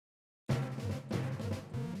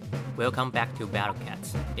Welcome back to Battle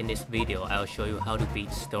Cats. In this video, I'll show you how to beat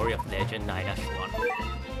Story of Legend 9-1.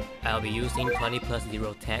 I'll be using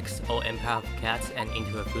 20+0 text or Empire of Cats and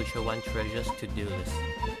Into a Future 1 treasures to do this.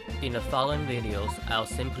 In the following videos, I'll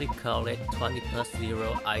simply call it 20+0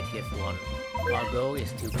 ITF1. Our goal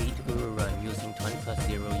is to beat Guru Run using 20+0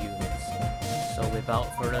 units. So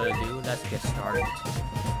without further ado, let's get started.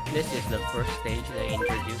 This is the first stage that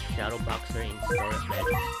introduced Shadow Boxer in Story of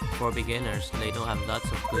Legends. For beginners, they don't have lots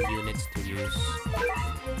of good units to use.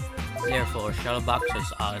 Therefore, Shadow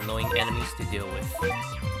Boxers are annoying enemies to deal with.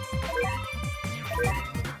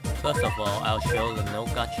 First of all, I'll show the no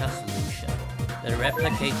Gacha Solution. The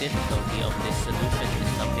replicate difficulty of this solution is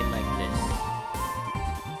something like this.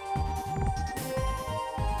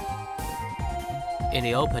 In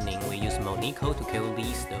the opening, we use Moniko to kill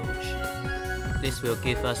Lee's Doge. This will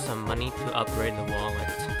give us some money to upgrade the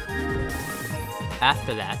wallet.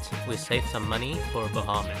 After that, we save some money for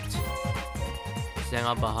Bahamut. Send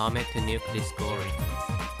our Bahamut to nuke this glory.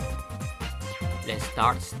 Then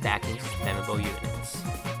start stacking spammable units.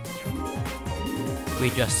 We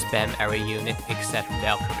just spam every unit except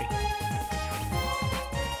Valkyrie.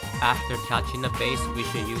 After touching the base, we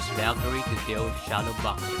should use Valkyrie to deal with Shadow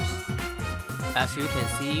Boxers. As you can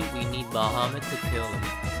see, we need Bahamut to kill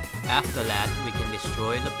them. After that, we can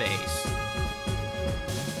destroy the base.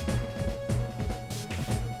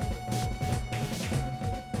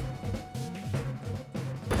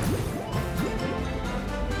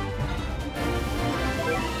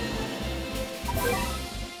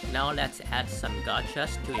 Now let's add some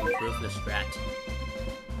gachas to improve the strat.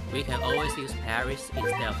 We can always use Paris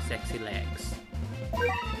instead of Sexy Legs.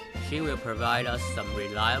 She will provide us some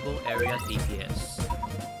reliable area DPS.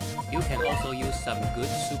 You can also use some good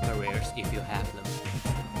super rares if you have them.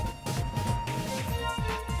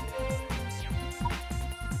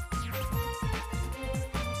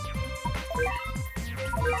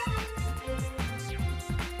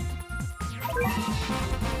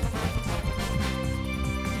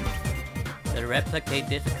 The replicate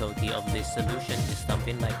difficulty of this solution is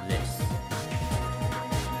something like this.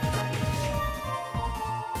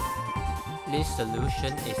 This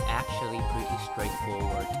solution is actually pretty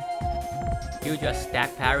straightforward. You just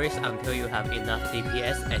stack Paris until you have enough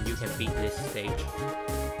DPS and you can beat this stage.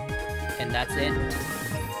 And that's it.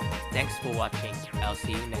 Thanks for watching. I'll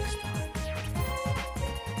see you next time.